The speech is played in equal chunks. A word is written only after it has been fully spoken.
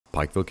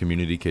Pikeville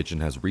Community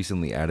Kitchen has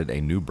recently added a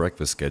new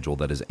breakfast schedule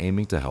that is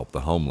aiming to help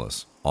the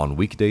homeless. On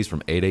weekdays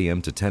from 8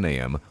 a.m. to 10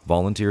 a.m.,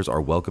 volunteers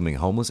are welcoming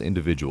homeless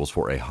individuals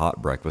for a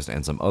hot breakfast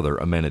and some other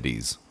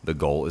amenities. The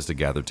goal is to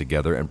gather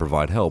together and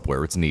provide help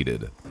where it's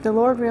needed. The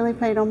Lord really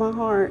laid on my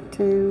heart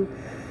to,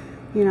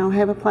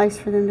 have a place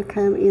for them to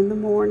come in the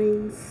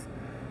mornings,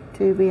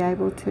 to be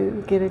able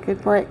to get a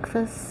good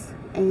breakfast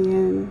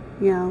and,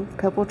 a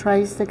couple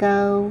trays to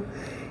go,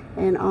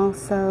 and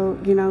also,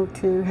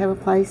 to have a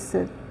place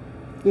to,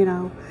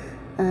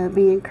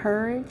 be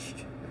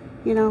encouraged,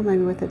 maybe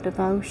with a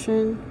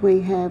devotion.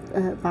 We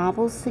have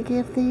Bibles to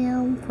give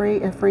them,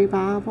 a free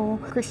Bible,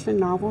 Christian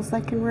novels they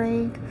can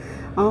read.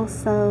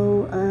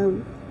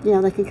 Also,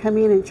 they can come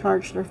in and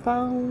charge their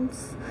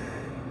phones,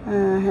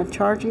 have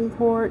charging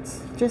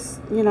ports,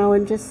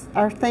 and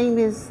our theme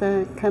is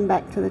come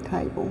back to the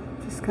table.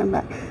 Just come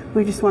back.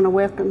 We just want to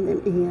welcome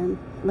them in,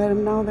 let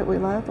them know that we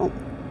love them.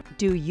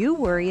 Do you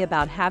worry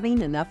about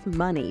having enough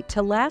money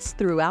to last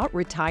throughout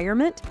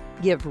retirement?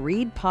 Give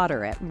Reed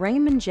Potter at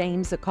Raymond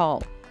James a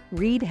call.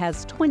 Reed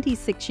has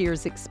 26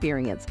 years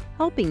experience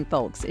helping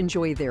folks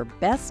enjoy their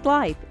best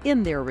life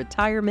in their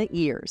retirement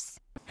years.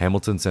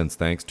 Hamilton sends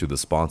thanks to the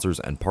sponsors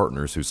and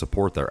partners who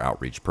support their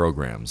outreach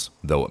programs.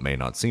 Though it may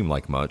not seem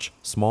like much,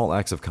 small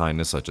acts of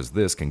kindness such as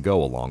this can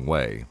go a long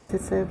way.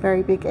 It's a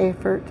very big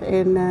effort,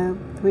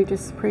 and we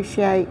just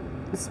appreciate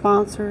the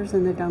sponsors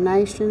and the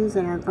donations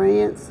and our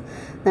grants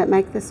that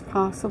make this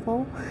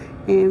possible.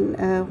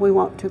 And we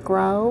want to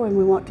grow and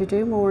we want to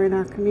do more in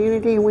our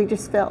community, and we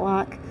just felt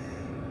like,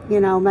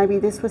 maybe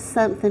this was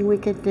something we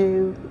could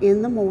do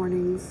in the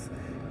mornings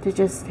to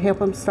just help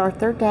them start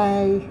their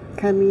day,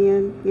 come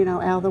in,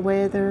 out of the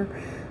weather,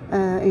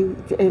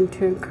 and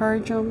to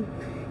encourage them,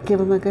 give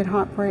them a good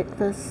hot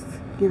breakfast,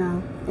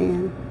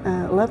 and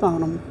love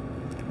on them.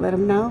 Let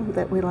them know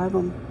that we love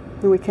them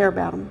and we care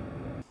about them.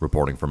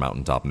 Reporting for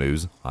Mountaintop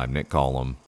News, I'm Nick Collum.